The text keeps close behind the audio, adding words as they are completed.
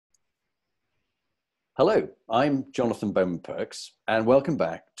Hello, I'm Jonathan Bowman-Perks, and welcome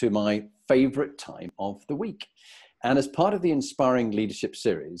back to my favorite time of the week. And as part of the Inspiring Leadership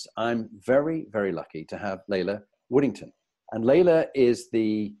series, I'm very, very lucky to have Leila Woodington. And Leila is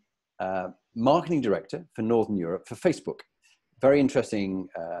the marketing director for Northern Europe for Facebook. Very interesting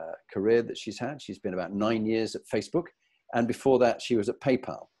career that she's had. She's been about 9 years at Facebook. And before that, she was at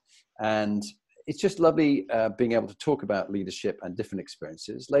PayPal. And it's just lovely being able to talk about leadership and different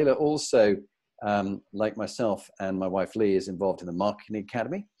experiences. Leila also, like myself and my wife Lee, is involved in the Marketing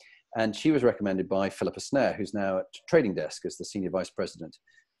Academy. And she was recommended by Philippa Snare, who's now at Trading Desk as the Senior Vice President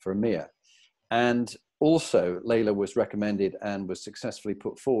for EMEA. And also, Leila was recommended and was successfully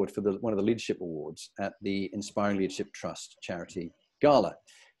put forward for one of the leadership awards at the Inspiring Leadership Trust charity gala,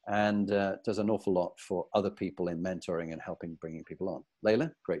 and does an awful lot for other people in mentoring and helping bringing people on.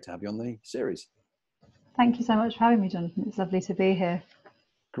 Leila, great to have you on the series. Thank you so much for having me, Jonathan. It's lovely to be here.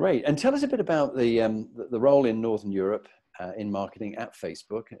 Great. And tell us a bit about the role in Northern Europe in marketing at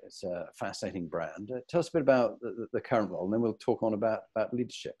Facebook. It's a fascinating brand. Tell us a bit about the current role, and then we'll talk on about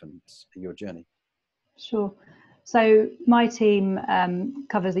leadership and your journey. Sure. So my team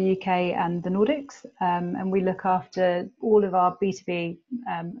covers the UK and the Nordics, and we look after all of our B2B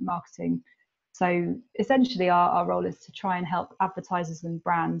marketing. So essentially our role is to try and help advertisers and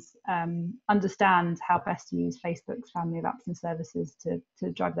brands understand how best to use Facebook's family of apps and services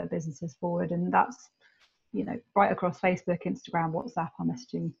to drive their businesses forward. And that's, right across Facebook, Instagram, WhatsApp, our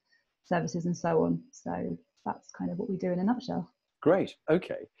messaging services and so on. So that's kind of what we do in a nutshell. Great.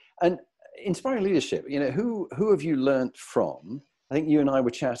 Okay. And inspiring leadership, who have you learnt from? I think you and I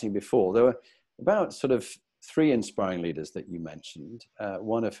were chatting before. There were about sort of 3 inspiring leaders that you mentioned,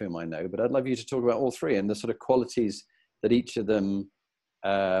 one of whom I know, but I'd love you to talk about all 3 and the sort of qualities that each of them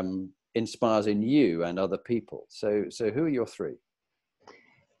inspires in you and other people. So who are your 3?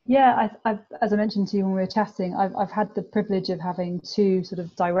 Yeah, I've, as I mentioned to you when we were chatting, I've had the privilege of having 2 sort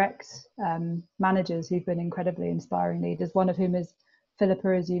of direct managers who've been incredibly inspiring leaders, one of whom is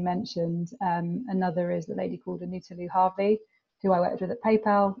Philippa, as you mentioned. Another is a lady called Anita Harvey, who I worked with at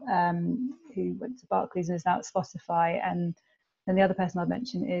PayPal, who went to Barclays and is now at Spotify. And then the other person I'd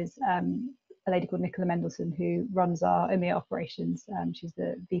mention is a lady called Nicola Mendelsohn, who runs our EMEA operations. She's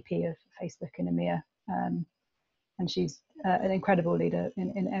the VP of Facebook in EMEA. And she's an incredible leader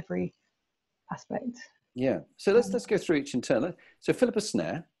in every aspect. Yeah. So let's go through each in turn. So Philippa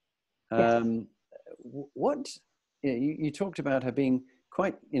Snare, Yes. what you talked about her being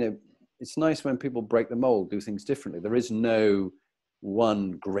quite, it's nice when people break the mold, do things differently. There is no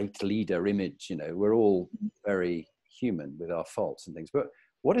one great leader image. We're all very human with our faults and things. But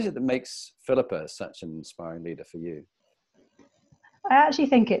what is it that makes Philippa such an inspiring leader for you? I actually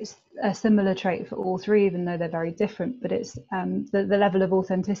think it's a similar trait for all 3, even though they're very different, but it's the level of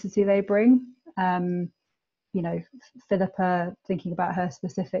authenticity they bring. Philippa, thinking about her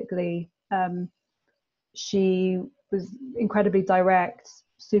specifically, she was incredibly direct,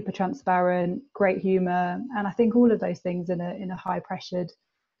 super transparent, great humour, and I think all of those things in a high pressured,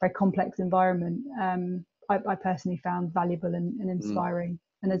 very complex environment, I personally found valuable and inspiring.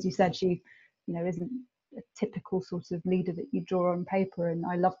 And as you said, she isn't a typical sort of leader that you draw on paper, and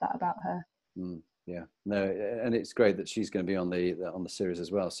I love that about her. Yeah, no, and it's great that she's going to be on the series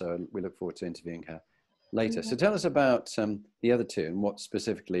as well, so we look forward to interviewing her later. So tell us about the other 2 and what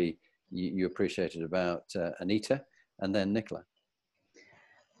specifically you appreciated about Anita and then Nicola.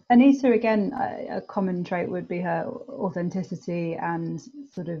 Anita, again, a common trait would be her authenticity, and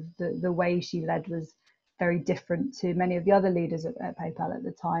sort of the way she led was very different to many of the other leaders at PayPal at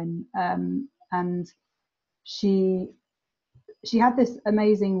the time. And she had this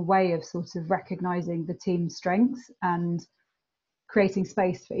amazing way of sort of recognizing the team's strengths and creating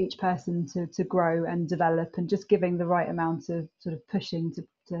space for each person to grow and develop, and just giving the right amount of sort of pushing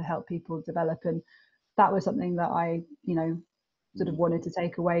to help people develop. And that was something that I, sort of wanted to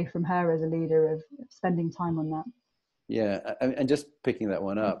take away from her as a leader, of spending time on that. Yeah, and just picking that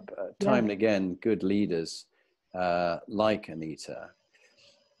one up, time and again, good leaders like Anita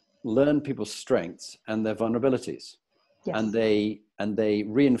learn people's strengths and their vulnerabilities. Yes. And they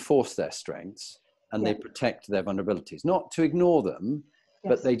reinforce their strengths and they protect their vulnerabilities, not to ignore them,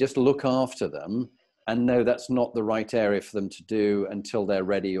 but they just look after them and know that's not the right area for them to do until they're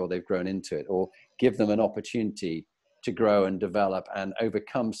ready or they've grown into it, or give them an opportunity to grow and develop and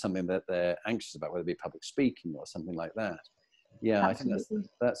overcome something that they're anxious about, whether it be public speaking or something like that. Yeah, absolutely. I think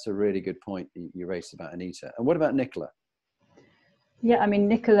that's a really good point you raised about Anita. And what about Nicola? Yeah, I mean,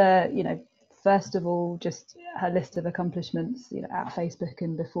 Nicola, first of all, just her list of accomplishments, at Facebook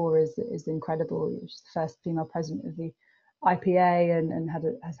and before is incredible. She's the first female president of the IPA and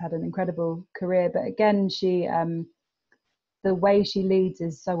has had an incredible career. But again, she the way she leads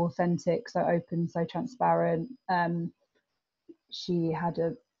is so authentic, so open, so transparent. She had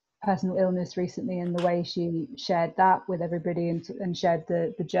a personal illness recently, and the way she shared that with everybody and shared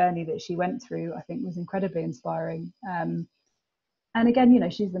the journey that she went through, I think was incredibly inspiring. And again,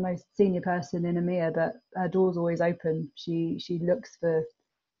 she's the most senior person in EMEA, but her door's always open. She looks for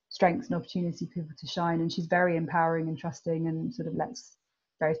strengths and opportunity for people to shine, and she's very empowering and trusting, and sort of lets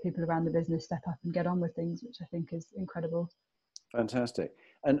various people around the business step up and get on with things, which I think is incredible. Fantastic.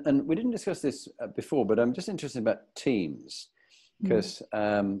 And we didn't discuss this before, but I'm just interested about teams, because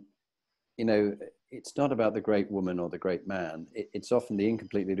it's not about the great woman or the great man. It's often the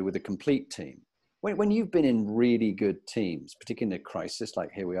incomplete leader with a complete team. When you've been in really good teams, particularly in a crisis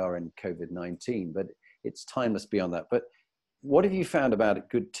like here we are in COVID-19, but it's timeless beyond that. But what have you found about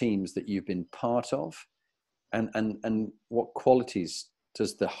good teams that you've been part of, and what qualities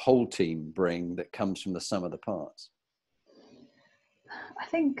does the whole team bring that comes from the sum of the parts? I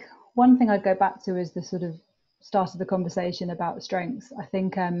think one thing I'd go back to is the sort of start of the conversation about strengths. I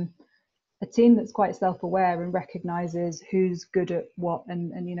think a team that's quite self-aware and recognises who's good at what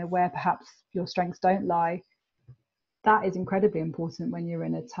and where perhaps your strengths don't lie, that is incredibly important when you're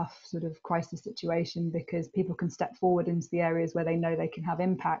in a tough sort of crisis situation, because people can step forward into the areas where they know they can have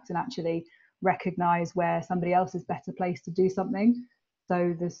impact and actually recognise where somebody else is better placed to do something.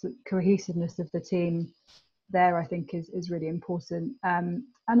 So this cohesiveness of the team there, I think, is really important.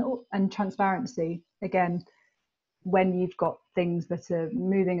 And transparency, again, when you've got things that are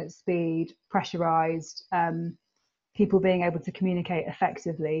moving at speed, pressurized, people being able to communicate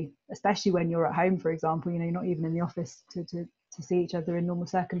effectively, especially when you're at home, for example, you're not even in the office to see each other in normal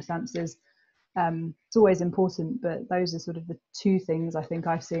circumstances. It's always important, but those are sort of the two things I think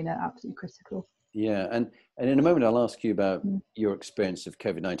I've seen are absolutely critical. Yeah, and in a moment I'll ask you about your experience of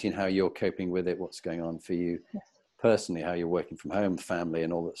COVID-19, how you're coping with it, what's going on for you personally, how you're working from home, family,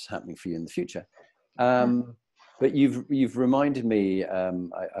 and all that's happening for you in the future. But you've reminded me,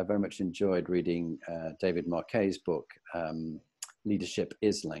 I very much enjoyed reading David Marquet's book, Leadership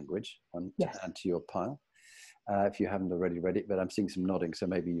is Language, to add to your pile, if you haven't already read it, but I'm seeing some nodding, so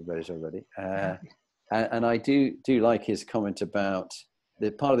maybe you've read it already. And I do like his comment about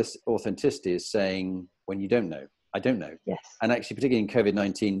the part of this authenticity is saying, when you don't know, I don't know. Yes. And actually, particularly in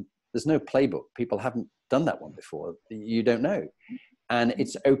COVID-19, there's no playbook. People haven't done that one before. You don't know. And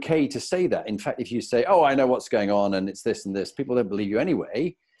it's okay to say that. In fact, if you say, oh, I know what's going on and it's this and this, people don't believe you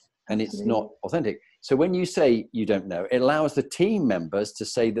anyway, and it's not authentic. So when you say you don't know, it allows the team members to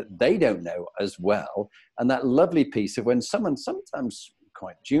say that they don't know as well. And that lovely piece of when someone, sometimes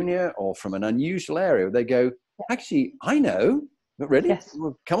quite junior or from an unusual area, they go, actually, I know, but really? Yes.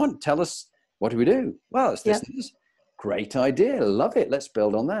 Well, come on, tell us, what do we do? Well, it's this, this. Great idea. Love it. Let's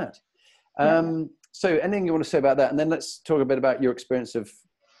build on that. So anything you want to say about that? And then let's talk a bit about your experience of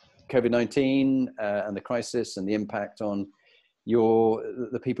COVID-19 and the crisis and the impact on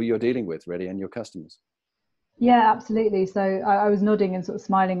the people you're dealing with, really, and your customers. Yeah, absolutely. So I was nodding and sort of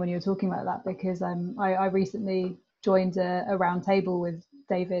smiling when you were talking about that, because I recently joined a round table with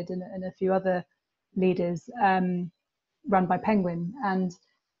David and a few other leaders run by Penguin, and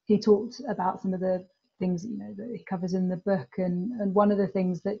he talked about some of the things that he covers in the book, and one of the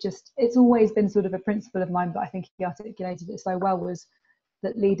things that it's always been sort of a principle of mine, but I think he articulated it so well, was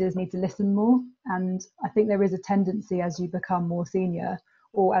that leaders need to listen more. And I think there is a tendency, as you become more senior,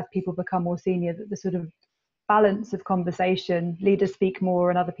 or as people become more senior, that the sort of balance of conversation, leaders speak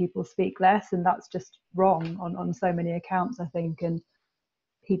more and other people speak less, and that's just wrong on so many accounts, I think. And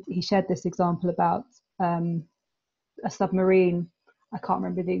he shared this example about a submarine, I can't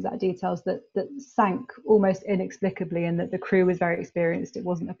remember the exact details, that sank almost inexplicably, and that the crew was very experienced. It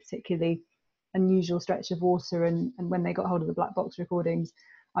wasn't a particularly unusual stretch of water, and when they got hold of the black box recordings,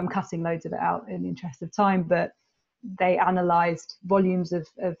 I'm cutting loads of it out in the interest of time, but they analysed volumes of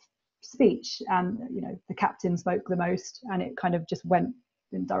speech, and the captain spoke the most, and it kind of just went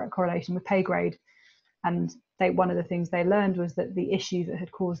in direct correlation with pay grade. And one of the things they learned was that the issue that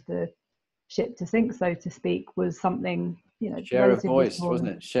had caused the ship to sink, so to speak, was something share of voice, wasn't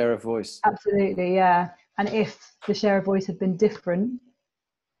it? Share of voice. Absolutely, yeah. And if the share of voice had been different,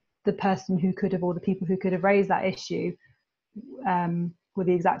 the person who could have, or the people who could have raised that issue were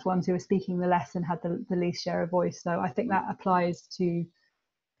the exact ones who were speaking the less and had the least share of voice. So I think that applies to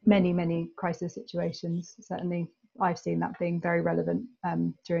many crisis situations. Certainly I've seen that being very relevant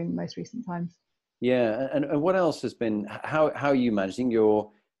during most recent times. Yeah, and what else has been, how are you managing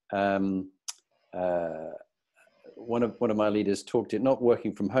your one of my leaders talked it, not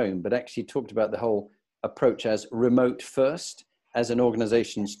working from home, but actually talked about the whole approach as remote first as an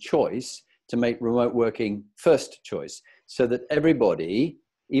organization's choice to make remote working first choice, so that everybody,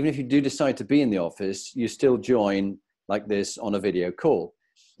 even if you do decide to be in the office, you still join like this on a video call.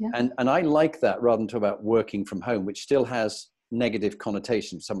 Yeah. And I like that, rather than talk about working from home, which still has negative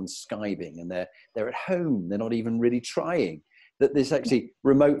connotations. Someone's Skyping and they're at home, they're not even really trying. That this actually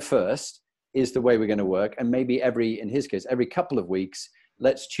remote first is the way we're going to work. And maybe in his case, every couple of weeks,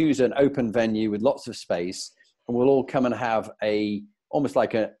 let's choose an open venue with lots of space, and we'll all come and have almost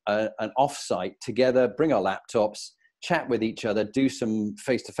like an off-site together, bring our laptops, chat with each other, do some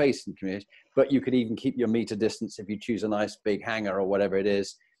face-to-face in community, but you could even keep your meter distance if you choose a nice big hangar or whatever it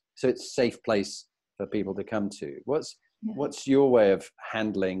is. So it's a safe place for people to come to. What's your way of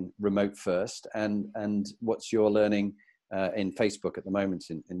handling remote first, and what's your learning in Facebook at the moment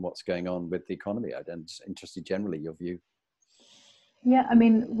in what's going on with the economy? I'm just interested generally, your view. Yeah, I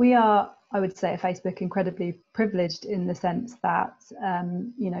mean, we are, I would say, at Facebook incredibly privileged in the sense that,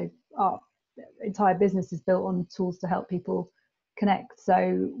 our entire business is built on tools to help people connect.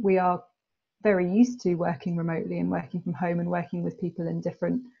 So we are very used to working remotely and working from home and working with people in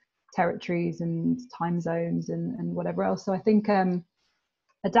different territories and time zones and whatever else. So I think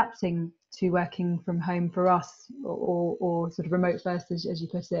adapting to working from home for us, or sort of remote first, as you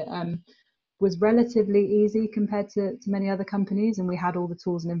put it, was relatively easy compared to many other companies, and we had all the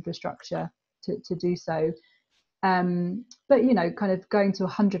tools and infrastructure to do so. But kind of going to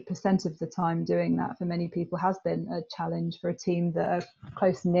 100% of the time doing that for many people has been a challenge for a team that are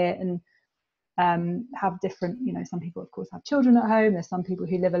close knit and have different, some people of course have children at home, there's some people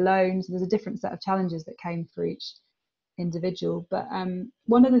who live alone, so there's a different set of challenges that came for each individual. But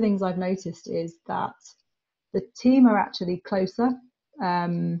one of the things I've noticed is that the team are actually closer,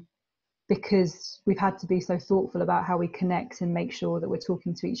 because we've had to be so thoughtful about how we connect and make sure that we're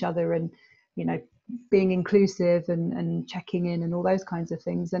talking to each other and being inclusive and checking in and all those kinds of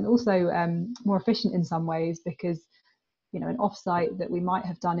things, and also more efficient in some ways, because an offsite that we might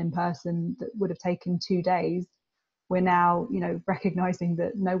have done in person that would have taken 2 days, we're now recognizing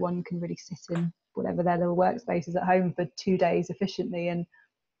that no one can really sit in whatever their little workspaces at home for 2 days efficiently, and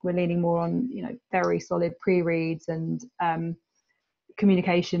we're leaning more on very solid pre-reads and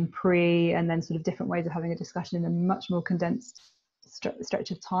communication and then sort of different ways of having a discussion in a much more condensed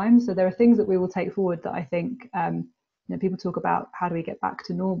stretch of time. So there are things that we will take forward that I think people talk about, how do we get back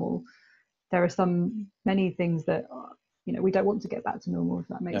to normal? There are many things that we don't want to get back to normal, if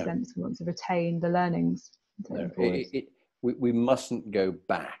that makes sense. We want to retain the learnings. We mustn't go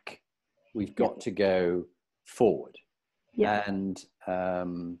back. We've got to go forward. And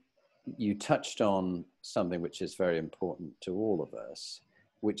you touched on something which is very important to all of us,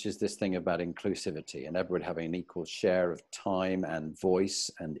 which is this thing about inclusivity and everybody having an equal share of time and voice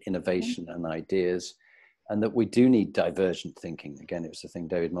and innovation and ideas, and that we do need divergent thinking. Again, it was the thing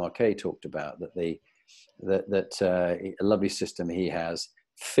David Marquet talked about, that a lovely system he has,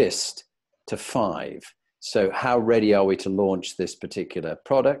 FIST to 5. So how ready are we to launch this particular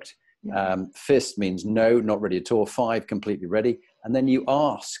product? FIST means no, not ready at all. 5, completely ready. And then you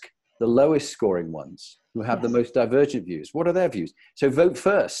ask the lowest scoring ones who have the most divergent views, what are their views? So vote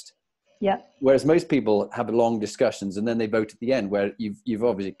first. Whereas most people have long discussions and then they vote at the end, where you've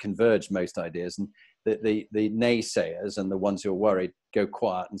obviously converged most ideas, and the naysayers and the ones who are worried go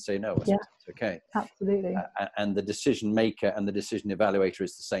quiet and say no, it's okay. Absolutely. And the decision maker and the decision evaluator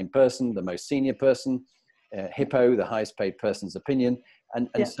is the same person, the most senior person, HIPPO, the highest paid person's opinion,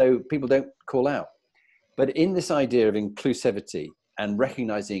 and so people don't call out. But in this idea of inclusivity and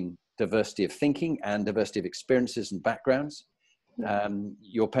recognizing diversity of thinking and diversity of experiences and backgrounds,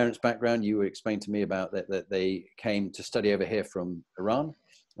 your parents' background, you explained to me about that they came to study over here from Iran,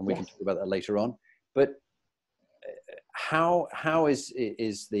 and we can talk about that later on. But how is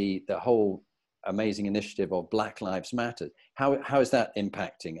the whole amazing initiative of Black Lives Matter, how is that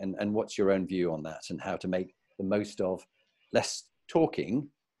impacting, and what's your own view on that, and how to make the most of less talking,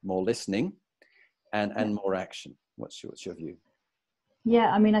 more listening, and more action? What's your view?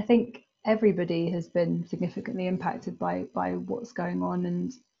 I mean, I think everybody has been significantly impacted by what's going on,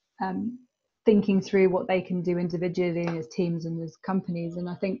 and thinking through what they can do individually as teams and as companies. And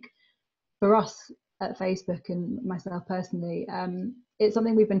I think for us at Facebook and myself personally, it's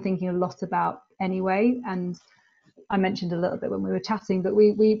something we've been thinking a lot about anyway. And I mentioned a little bit when we were chatting, but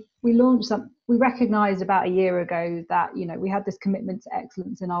we launched we recognized about a year ago that we had this commitment to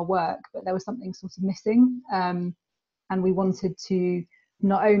excellence in our work, but there was something sort of missing, and we wanted to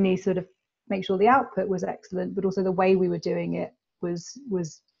not only sort of make sure the output was excellent, but also the way we were doing it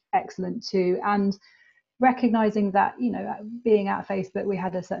was excellent too. And recognizing that, being at Facebook, we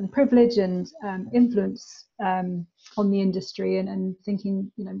had a certain privilege and influence on the industry, and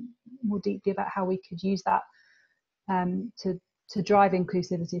thinking, more deeply about how we could use that to drive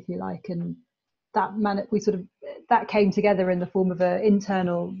inclusivity, if you like. And that came together in the form of an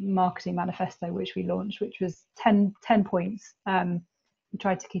internal marketing manifesto, which we launched, which was 10 points. We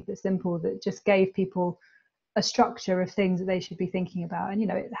tried to keep it simple, that just gave people a structure of things that they should be thinking about. And,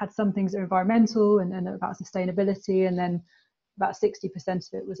 it had some things that are environmental and about sustainability. And then about 60%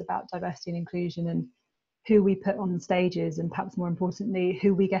 of it was about diversity and inclusion, and who we put on stages, and perhaps more importantly,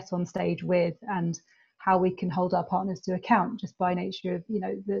 who we get on stage with, and how we can hold our partners to account, just by nature of,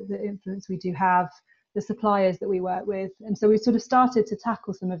 the influence we do have, the suppliers that we work with. And so we sort of started to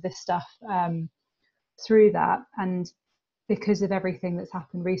tackle some of this stuff through that. And because of everything that's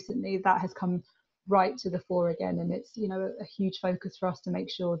happened recently, that has come right to the fore again. And it's, a huge focus for us to make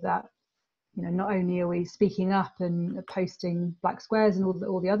sure that, not only are we speaking up and posting black squares and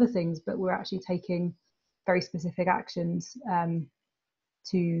all the other things, but we're actually taking very specific actions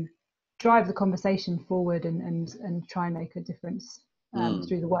to drive the conversation forward and try and make a difference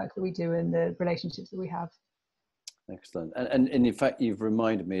through the work that we do and the relationships that we have. Excellent. And in fact, you've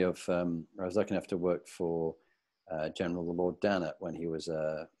reminded me of, I was lucky enough to work for General Lord Dannatt when he was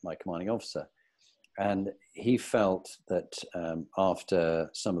my commanding officer. And he felt that after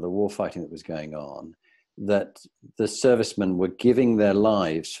some of the war fighting that was going on, that the servicemen were giving their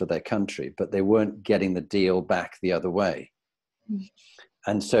lives for their country, but they weren't getting the deal back the other way.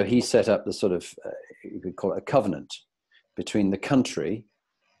 And so he set up the sort of, you could call it a covenant between the country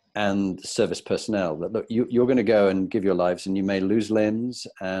and the service personnel, that look, you're going to go and give your lives, and you may lose limbs,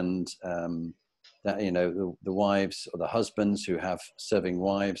 and that, the wives or the husbands who have serving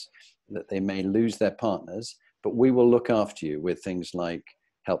wives, that they may lose their partners, but we will look after you with things like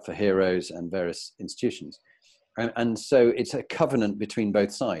Help for Heroes and various institutions. And so it's a covenant between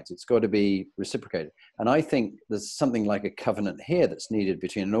both sides. It's got to be reciprocated. And I think there's something like a covenant here that's needed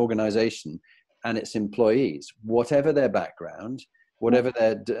between an organization and its employees, whatever their background, whatever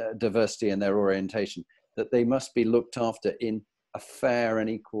their diversity and their orientation, that they must be looked after in a fair and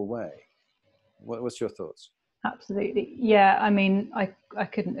equal way. What's your thoughts? Absolutely. Yeah, I mean, I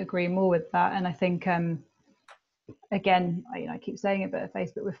couldn't agree more with that. And I think, again, I keep saying it, but at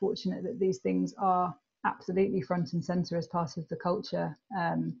Facebook, we're fortunate that these things are absolutely front and center as part of the culture,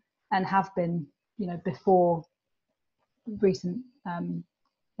 and have been, before recent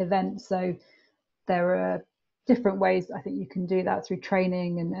events. So there are different ways I think you can do that, through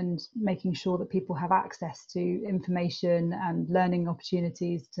training and making sure that people have access to information and learning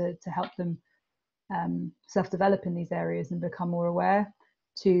opportunities to help them self-develop in these areas and become more aware,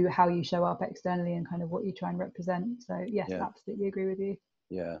 to how you show up externally and kind of what you try and represent. So yes, absolutely agree with you.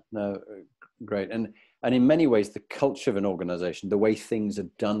 Yeah, no, great. And in many ways, the culture of an organization, the way things are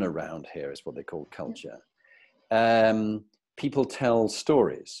done around here, is what they call culture. People tell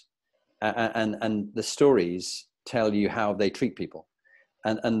stories, and the stories tell you how they treat people.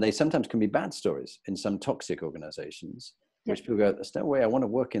 And they sometimes can be bad stories in some toxic organizations, which people go, there's no way I want to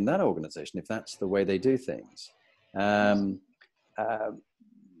work in that organization if that's the way they do things.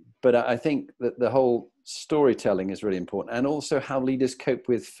 But I think that the whole storytelling is really important, and also how leaders cope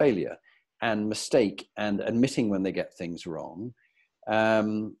with failure and mistake and admitting when they get things wrong.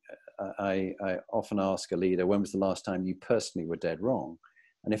 I often ask a leader, when was the last time you personally were dead wrong?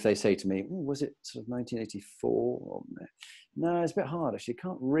 And if they say to me, was it sort of 1984? Or, no, it's a bit hard. Actually,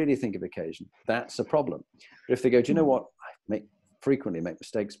 can't really think of occasion. That's a problem. But if they go, do you know what? I frequently make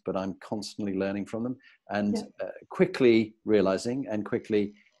mistakes, but I'm constantly learning from them, and quickly realizing and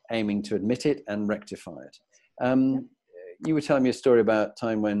quickly aiming to admit it and rectify it. You were telling me a story about a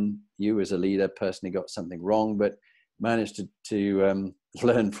time when you as a leader personally got something wrong, but managed to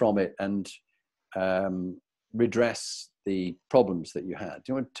learn from it and redress the problems that you had. Do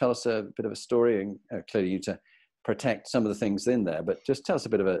you want to tell us a bit of a story? And clearly you to protect some of the things in there, but just tell us a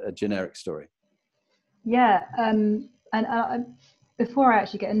bit of a generic story. Yeah, and before I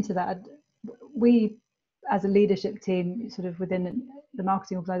actually get into that, we as a leadership team, sort of within the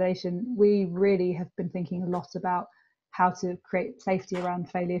marketing organization, we really have been thinking a lot about how to create safety around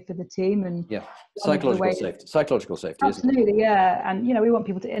failure for the team. And psychological safety, absolutely, isn't it? Yeah. And we want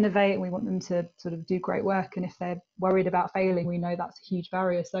people to innovate, and we want them to sort of do great work, and if they're worried about failing, we know that's a huge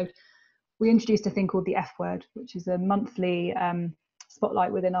barrier. So we introduced a thing called the F word, which is a monthly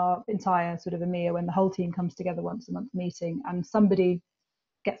spotlight within our entire sort of EMEA, when the whole team comes together once a month meeting, and somebody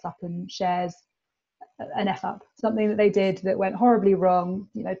gets up and shares an F up, something that they did that went horribly wrong,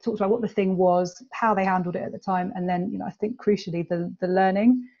 talks about what the thing was, how they handled it at the time, and then, I think crucially the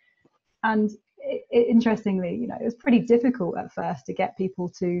learning. And interestingly, it was pretty difficult at first to get people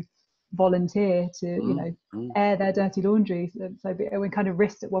to volunteer to, air their dirty laundry. So we kind of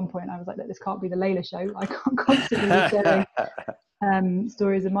risked at one point. I was like, this can't be the Leila show. I can't constantly be sharing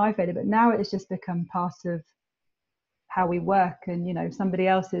stories of my failure. But now it's just become part of how we work. And, somebody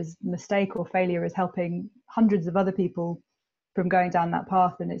else's mistake or failure is helping hundreds of other people from going down that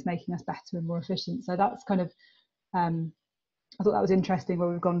path, and it's making us better and more efficient. So that's kind of, I thought that was interesting, where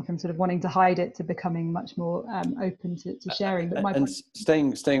we've gone from sort of wanting to hide it to becoming much more open to sharing. But and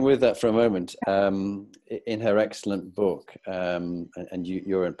staying with that for a moment, in her excellent book, and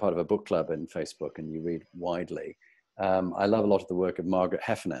you're in part of a book club in Facebook, and you read widely. I love a lot of the work of Margaret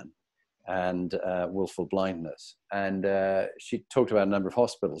Heffernan and willful blindness, and she talked about a number of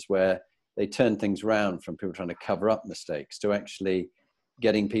hospitals where they turned things around from people trying to cover up mistakes to actually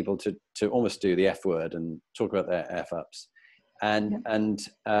getting people to almost do the F word and talk about their F ups. And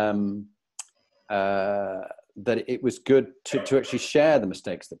that it was good to actually share the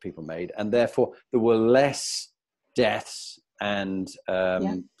mistakes that people made, and therefore there were less deaths and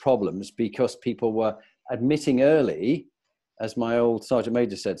problems, because people were admitting early, as my old Sergeant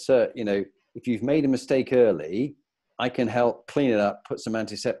Major said, sir, if you've made a mistake early, I can help clean it up, put some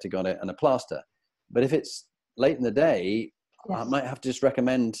antiseptic on it and a plaster. But if it's late in the day, I might have to just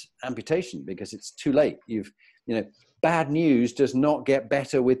recommend amputation, because it's too late. Bad news does not get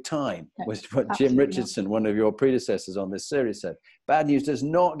better with time, was what Jim Richardson, one of your predecessors on this series, said. Bad news does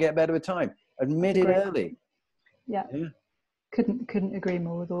not get better with time. Admit it early. Yeah. Couldn't agree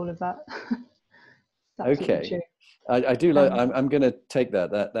more with all of that. Okay. True. I do like, I'm going to take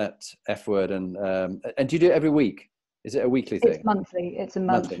that F word and do you do it every week? Is it a weekly thing? It's monthly. It's a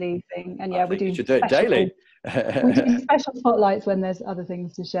monthly thing. And we do. You should do it daily. We do special spotlights when there's other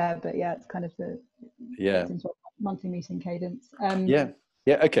things to share, but it's kind of the monthly meeting cadence.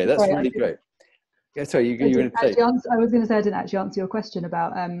 Okay, that's really great. Yeah, sorry, you were going to say. I was going to say I didn't actually answer your question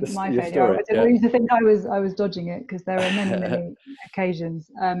about my failure. Story, I didn't want you to think I was dodging it, because there are many occasions.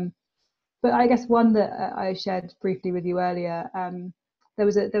 But I guess one that I shared briefly with you earlier. There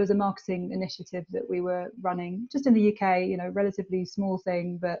was a marketing initiative that we were running just in the UK. Relatively small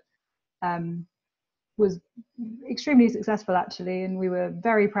thing, but was extremely successful actually, and we were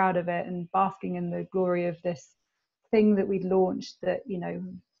very proud of it and basking in the glory of this thing that we'd launched. That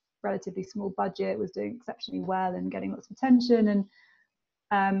relatively small budget, was doing exceptionally well and getting lots of attention.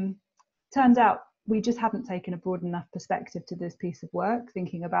 And turns out we just hadn't taken a broad enough perspective to this piece of work,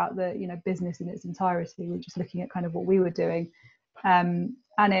 thinking about the business in its entirety. We were just looking at kind of what we were doing, and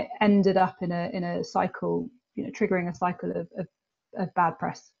it ended up in a cycle, triggering a cycle of bad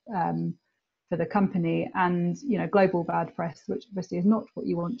press for the company, and global bad press, which obviously is not what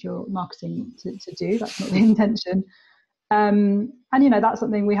you want your marketing to do. That's not the intention. And that's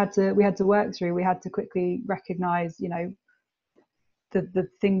something we had to work through. We had to quickly recognize the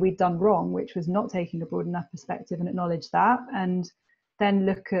thing we'd done wrong, which was not taking a broad enough perspective, and acknowledge that, and then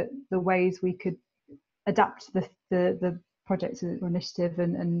look at the ways we could adapt the project or initiative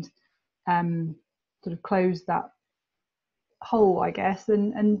and sort of close that hole, I guess,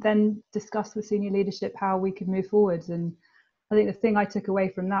 and then discuss with senior leadership how we could move forwards. And I think the thing I took away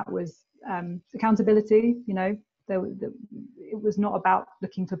from that was accountability. It was not about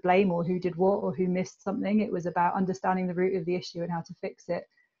looking for blame or who did what or who missed something. It was about understanding the root of the issue and how to fix it,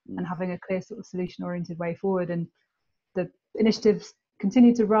 and having a clear sort of solution-oriented way forward. And the initiatives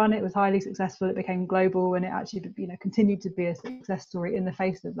continued to run. It was highly successful. It became global, and it actually continued to be a success story in the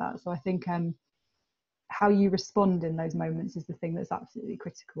face of that. So I think how you respond in those moments is the thing that's absolutely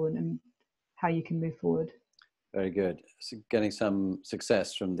critical, and how you can move forward. Very good. So getting some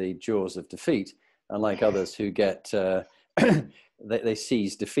success from the jaws of defeat, unlike others who get they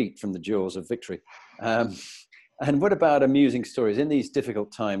seize defeat from the jaws of victory. And what about amusing stories in these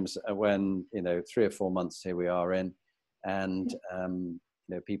difficult times when 3 or 4 months here we are in, and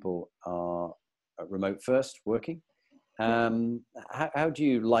people are remote first working? How do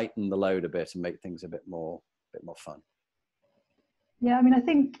you lighten the load a bit and make things a bit more fun? Yeah, I mean, I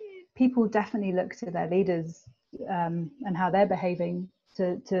think people definitely look to their leaders and how they're behaving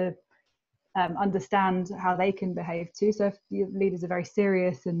to understand how they can behave too. So if your leaders are very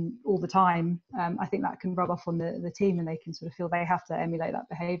serious and all the time, I think that can rub off on the team, and they can sort of feel they have to emulate that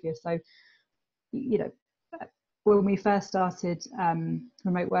behavior. So, when we first started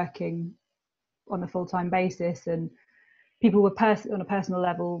remote working on a full-time basis, and people were on a personal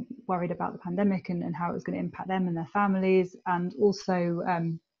level worried about the pandemic and how it was going to impact them and their families, and also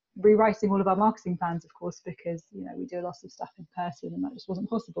rewriting all of our marketing plans, of course, because we do a lot of stuff in person and that just wasn't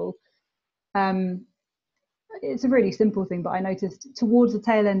possible. it's a really simple thing, but I noticed towards the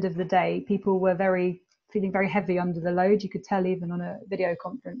tail end of the day, people were feeling very heavy under the load. You could tell even on a video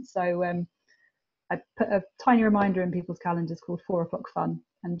conference. So I put a tiny reminder in people's calendars called 4 o'clock fun,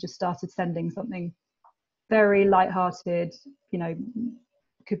 and just started sending something very light-hearted,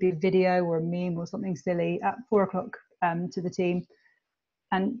 could be a video or a meme or something silly at 4 o'clock to the team,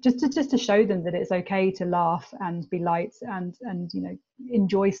 and just to show them that it's okay to laugh and be light and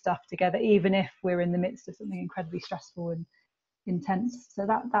enjoy stuff together, even if we're in the midst of something incredibly stressful and intense. So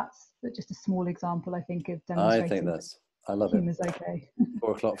that's just a small example, I think, of demonstrating I love humor's okay.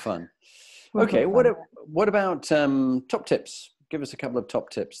 4 o'clock fun. 4 Okay, o'clock fun. what about top tips? Give us a couple of top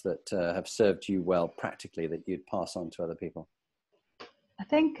tips that have served you well practically that you'd pass on to other people. I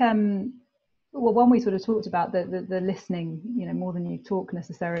think, well, one we sort of talked about, the listening, more than you talk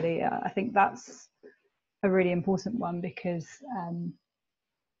necessarily. I think that's a really important one, because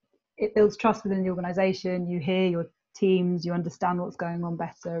it builds trust within the organisation. You hear your teams, you understand what's going on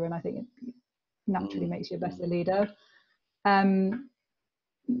better, and I think it naturally makes you a better leader.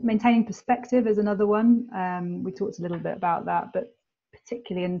 Maintaining perspective is another one. We talked a little bit about that, but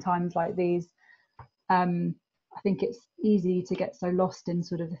particularly in times like these, I think it's easy to get so lost in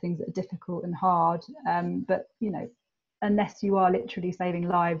sort of the things that are difficult and hard. But unless you are literally saving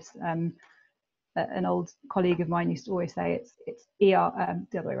lives, an old colleague of mine used to always say it's ER,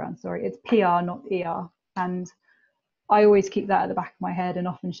 the other way around. Sorry, it's PR, not ER. And I always keep that at the back of my head and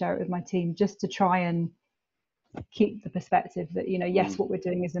often share it with my team, just to try and keep the perspective that yes, what we're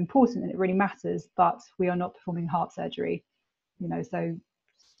doing is important and it really matters, but we are not performing heart surgery. So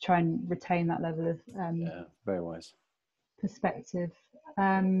try and retain that level of very wise perspective.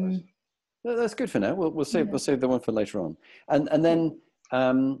 That's good for now. We'll save the one for later on, and then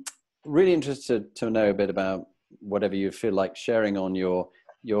really interested to know a bit about whatever you feel like sharing on your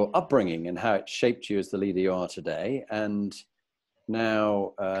upbringing and how it shaped you as the leader you are today, and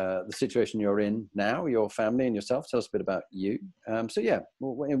now the situation you're in now, your family and yourself. Tell us a bit about you. So yeah,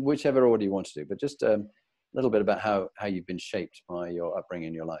 in whichever order you want to do, but just a little bit about how you've been shaped by your upbringing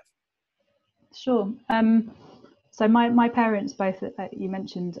in your life. Sure. So my parents both, you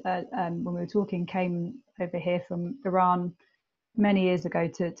mentioned when we were talking, came over here from Iran many years ago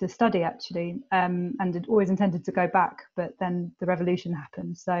to study, actually, and had always intended to go back, but then the revolution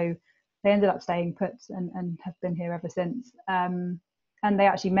happened. So they ended up staying put and have been here ever since. And they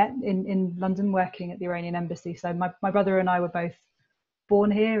actually met in London working at the Iranian embassy. So my brother and I were both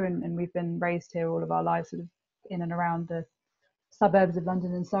born here, and we've been raised here all of our lives, sort of in and around the suburbs of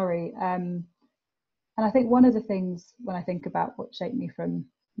London and Surrey. And I think one of the things when I think about what shaped me from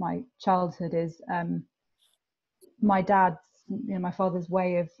my childhood is my dad's, my father's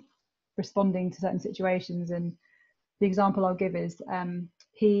way of responding to certain situations. And the example I'll give is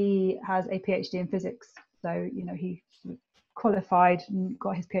he has a PhD in physics. So, he qualified and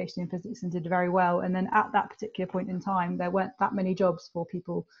got his PhD in physics and did very well. And then at that particular point in time, there weren't that many jobs for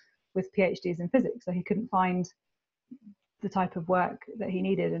people with PhDs in physics. So he couldn't find the type of work that he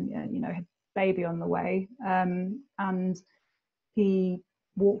needed, and had baby on the way, and he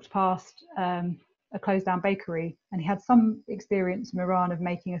walked past a closed down bakery, and he had some experience from Iran of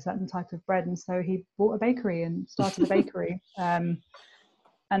making a certain type of bread, and so he bought a bakery and started a bakery,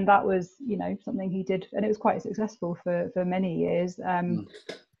 and that was something he did, and it was quite successful for many years, and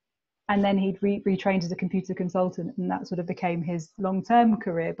then he'd retrained as a computer consultant, and that sort of became his long-term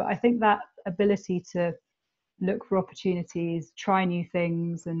career. But I think that ability to look for opportunities, try new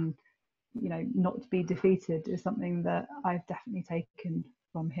things, and not to be defeated is something that I've definitely taken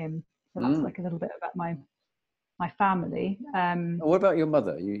from him. So that's like a little bit about my family. What about your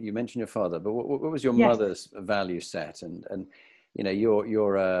mother? You mentioned your father, but what was your mother's value set? And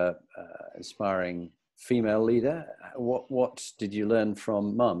you're a aspiring female leader. What did you learn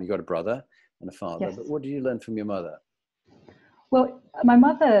from mum? You got a brother and a father, but what did you learn from your mother? Well, my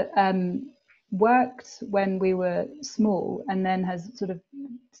mother worked when we were small, and then has sort of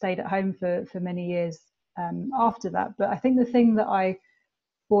stayed at home for many years after that. But I think the thing that I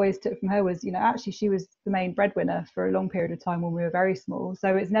always took from her was, actually she was the main breadwinner for a long period of time when we were very small.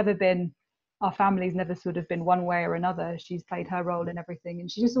 So it's never been, our family's never sort of been one way or another. She's played her role in everything. And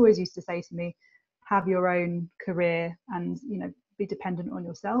she just always used to say to me, have your own career and, be dependent on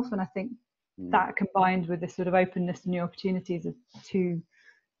yourself. And I think that combined with this sort of openness to new opportunities are two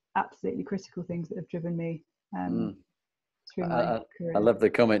absolutely critical things that have driven me through my career. I love the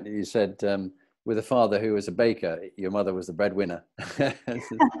comment you said, with a father who was a baker, your mother was the breadwinner. Yes,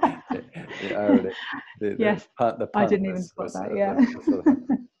 I didn't even spot that. Yeah.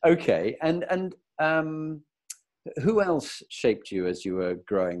 Okay, and Who else shaped you as you were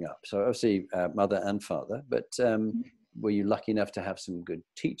growing up? So obviously mother and father, but were you lucky enough to have some good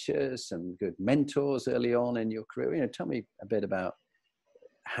teachers, some good mentors early on in your career? You know, tell me a bit about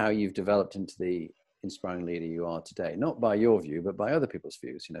how you've developed into the inspiring leader you are today, not by your view, but by other people's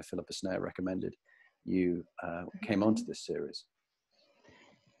views. You know, Philippa Snare recommended you came onto this series.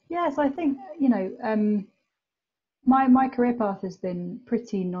 Yes, I think, you know, my career path has been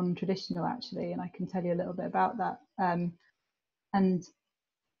pretty non-traditional actually, and I can tell you a little bit about that. And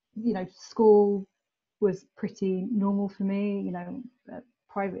you know, school was pretty normal for me. You know,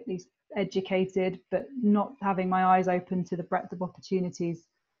 privately educated, but not having my eyes open to the breadth of opportunities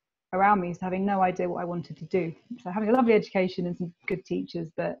around me, so having no idea what I wanted to do. So having a lovely education and some good teachers,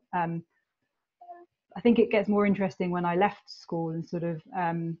 but I think it gets more interesting when I left school and sort of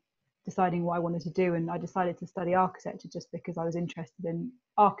deciding what I wanted to do. And I decided to study architecture just because I was interested in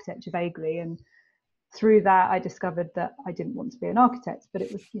architecture vaguely. And through that, I discovered that I didn't want to be an architect, but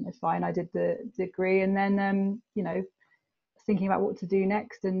it was, you know, fine. I did the degree, and then, you know, thinking about what to do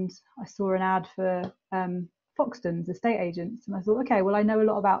next. And I saw an ad for Foxtons, estate agents. And I thought, okay, well, I know a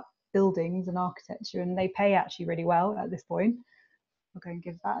lot about buildings and architecture, and they pay actually really well at this point. I'll go and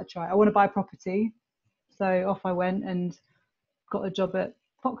give that a try. I want to buy property. So off I went and got a job at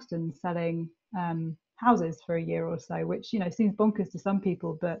Foxtons selling houses for a year or so, which, you know, seems bonkers to some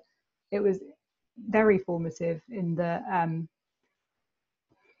people, but it was very formative in that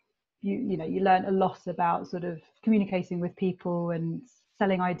you know, you learn a lot about sort of communicating with people and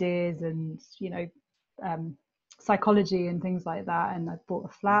selling ideas and, you know, psychology and things like that. And I bought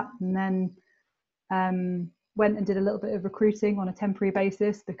a flat, and then went and did a little bit of recruiting on a temporary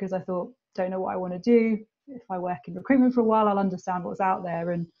basis because I thought, don't know what I want to do. If I work in recruitment for a while, I'll understand what's out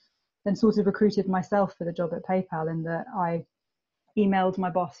there. And then sort of recruited myself for the job at PayPal, in that I emailed my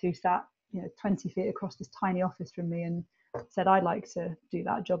boss, who sat, you know, 20 feet across this tiny office from me, and said I'd like to do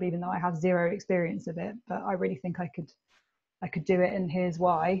that job, even though I have zero experience of it, but I really think I could do it, and here's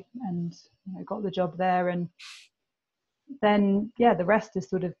why. And, you know, got the job there. And then, yeah, the rest has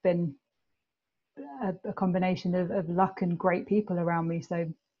sort of been a combination of luck and great people around me.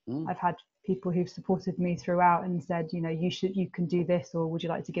 So I've had people who've supported me throughout and said, you know, you can do this, or would you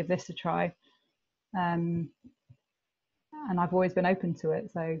like to give this a try? And I've always been open to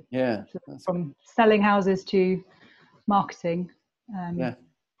it. So yeah, from selling houses to marketing. Yeah.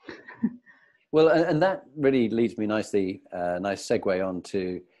 Well, and that really leads me nicely, nice segue on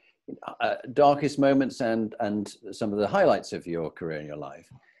to darkest moments and some of the highlights of your career and your life.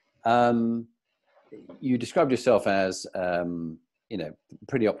 You described yourself as, you know,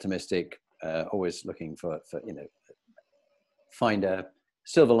 pretty optimistic, always looking for, you know, find a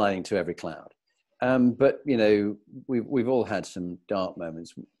silver lining to every cloud. But, you know, we've all had some dark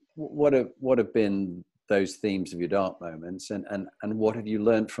moments. What have been those themes of your dark moments, and what have you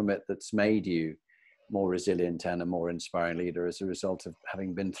learned from it that's made you more resilient and a more inspiring leader as a result of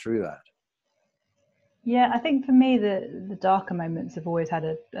having been through that? Yeah, I think for me, the darker moments have always had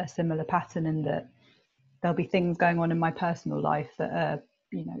a similar pattern, in that there'll be things going on in my personal life that are,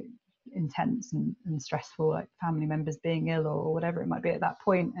 you know, intense and stressful, like family members being ill or whatever it might be at that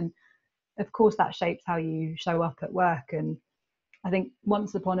point. And of course that shapes how you show up at work. And I think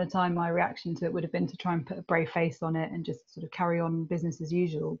once upon a time, my reaction to it would have been to try and put a brave face on it and just sort of carry on business as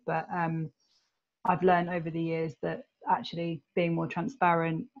usual. But I've learned over the years that actually being more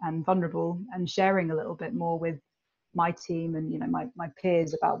transparent and vulnerable and sharing a little bit more with my team and, you know, my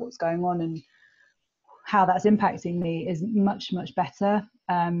peers about what's going on and how that's impacting me is much, much better.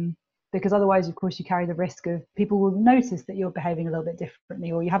 Because otherwise, of course, you carry the risk of people will notice that you're behaving a little bit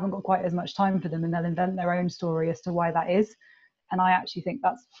differently, or you haven't got quite as much time for them, and they'll invent their own story as to why that is. And I actually think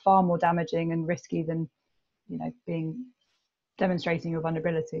that's far more damaging and risky than, you know, demonstrating your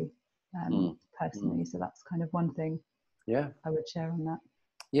vulnerability personally. So that's kind of one thing I would share on that.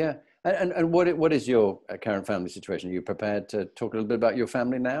 Yeah. And what is your current family situation? Are you prepared to talk a little bit about your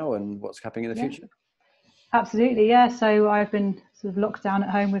family now and what's happening in the future? Absolutely, yeah. So I've been sort of locked down at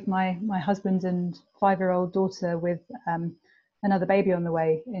home with my husband and 5-year-old daughter, with another baby on the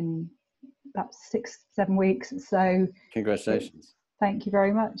way in about 6-7 weeks. So congratulations. Thank you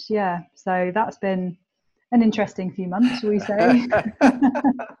very much. Yeah. So that's been an interesting few months, shall we say?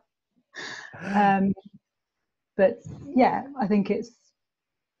 But yeah, I think it's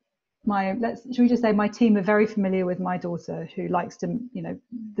should we just say my team are very familiar with my daughter, who likes to, you know,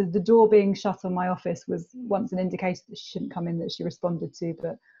 the door being shut on my office was once an indicator that she shouldn't come in, that she responded to,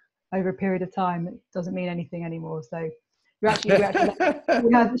 but over a period of time it doesn't mean anything anymore. So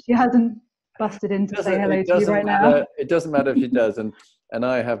she hasn't busted in to say hello to you right now. It doesn't matter if she does. And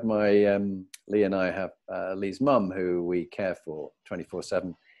I have my Lee and I have Lee's mum, who we care for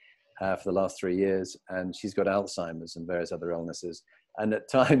 24/7 for the last 3 years, and she's got Alzheimer's and various other illnesses. And at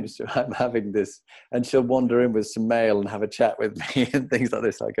times I'm having this, and she'll wander in with some mail and have a chat with me and things like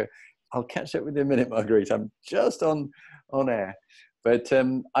this. I go, I'll catch up with you in a minute, Marguerite. I'm just on air. But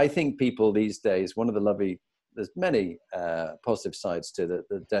I think people these days, there's many positive sides to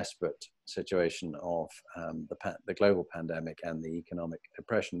the desperate situation of the global pandemic and the economic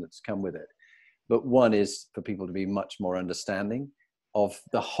depression that's come with it. But one is for people to be much more understanding of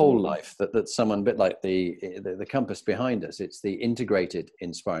the whole life, that someone, a bit like the compass behind us, it's the integrated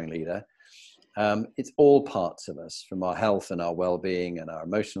inspiring leader. It's all parts of us, from our health and our well-being and our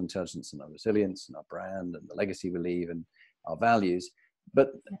emotional intelligence and our resilience and our brand and the legacy we leave and our values. But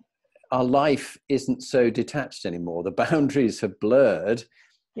our life isn't so detached anymore. The boundaries have blurred,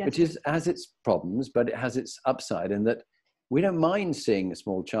 which has its problems, but it has its upside in that we don't mind seeing a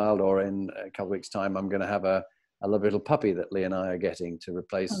small child, or in a couple of weeks' time, I'm going to have a lovely little puppy that Lee and I are getting to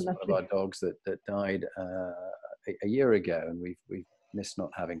replace one of our dogs that died a year ago, and we've missed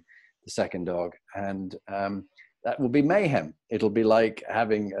not having the second dog. And that will be mayhem. It'll be like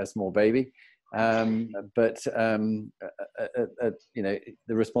having a small baby. But you know,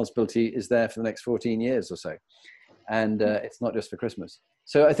 the responsibility is there for the next 14 years or so, and it's not just for Christmas.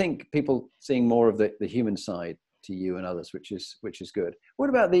 So I think people seeing more of the human side to you and others, which is good. What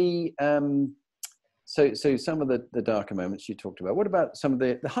about the so some of the darker moments you talked about? What about some of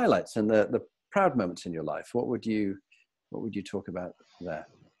the highlights and the proud moments in your life? What would you talk about there?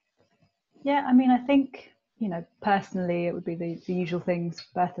 Yeah, I mean, I think, you know, personally, it would be the usual things: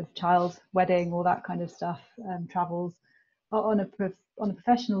 birth of child, wedding, all that kind of stuff, travels. On a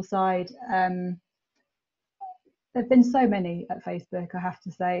professional side, there've been so many at Facebook, I have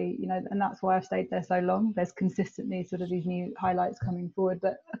to say, you know, and that's why I've stayed there so long. There's consistently sort of these new highlights coming forward,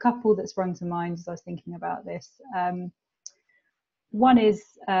 but a couple that sprung to mind as I was thinking about this. One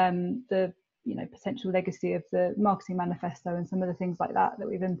is the potential legacy of the marketing manifesto and some of the things like that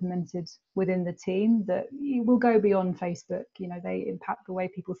we've implemented within the team that will go beyond Facebook. You know, they impact the way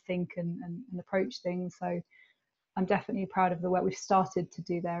people think and approach things. So I'm definitely proud of the work we've started to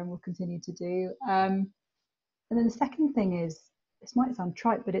do there and will continue to do. And then the second thing is, this might sound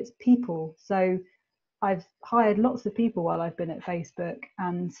trite, but it's people. So I've hired lots of people while I've been at Facebook,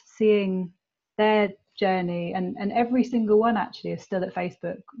 and seeing their journey, and every single one actually is still at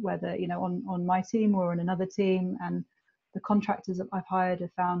Facebook, whether, you know, on my team or on another team. And the contractors that I've hired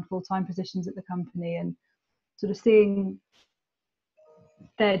have found full-time positions at the company, and sort of seeing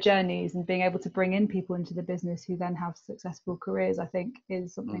their journeys and being able to bring in people into the business who then have successful careers, I think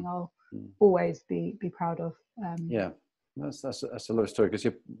is something I'll always be proud of. Yeah, that's a lovely story, because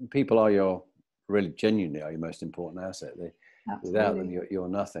your people are really genuinely are your most important asset. Without them, you're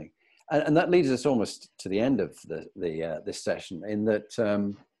nothing. And that leads us almost to the end of this session, in that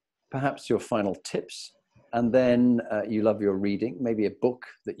perhaps your final tips, and then you love your reading, maybe a book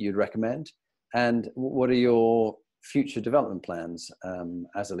that you'd recommend, and what are your future development plans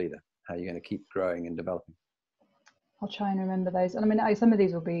as a leader? How are you going to keep growing and developing? I'll try and remember those. And I mean, some of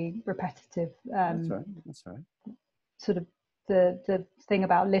these will be repetitive. That's right. Sort of the thing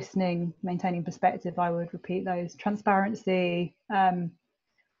about listening, maintaining perspective, I would repeat those. Transparency.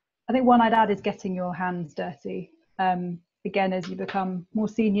 I think one I'd add is getting your hands dirty. Again, as you become more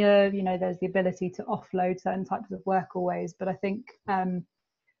senior, you know, there's the ability to offload certain types of work always. But I think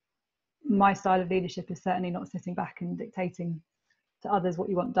my style of leadership is certainly not sitting back and dictating to others what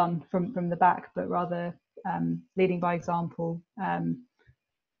you want done from the back, but rather leading by example,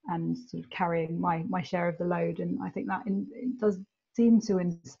 and sort of carrying my share of the load. And I think that it does seem to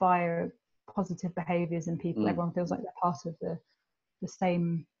inspire positive behaviours in people. Everyone feels like they're part of the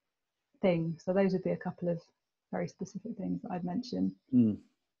same thing. So those would be a couple of very specific things that I'd mention. And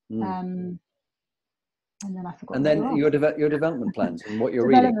then I forgot. And then your development plans and what you're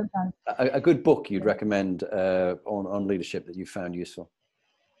reading. A good book you'd recommend on leadership that you found useful.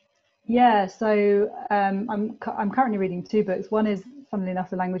 Yeah, so I'm currently reading two books. One is, funnily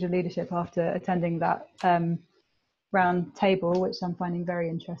enough, The Language of Leadership, after attending that round table, which I'm finding very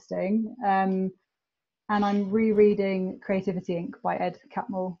interesting. And I'm rereading Creativity Inc. by Ed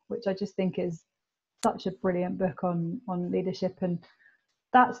Catmull, which I just think is such a brilliant book on leadership. And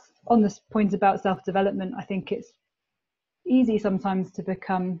that's on this point about self-development. I think it's easy sometimes to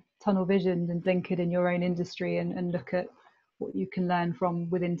become tunnel visioned and blinkered in your own industry and look at what you can learn from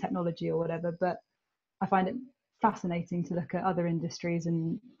within technology or whatever. But I find it fascinating to look at other industries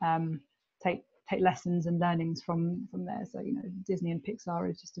and take lessons and learnings from there. So, you know, Disney and Pixar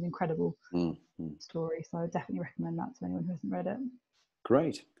is just an incredible story. So I would definitely recommend that to anyone who hasn't read it.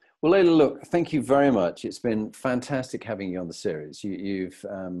 Great. Well, Leila, look, thank you very much. It's been fantastic having you on the series. You've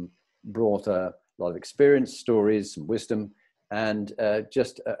brought a lot of experience, stories, and wisdom, and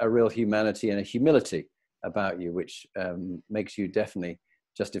just a real humanity and a humility about you, which makes you definitely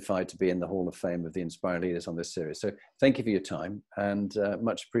justified to be in the Hall of Fame of the Inspiring Leaders on this series. So thank you for your time, and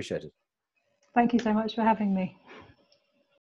much appreciated. Thank you so much for having me.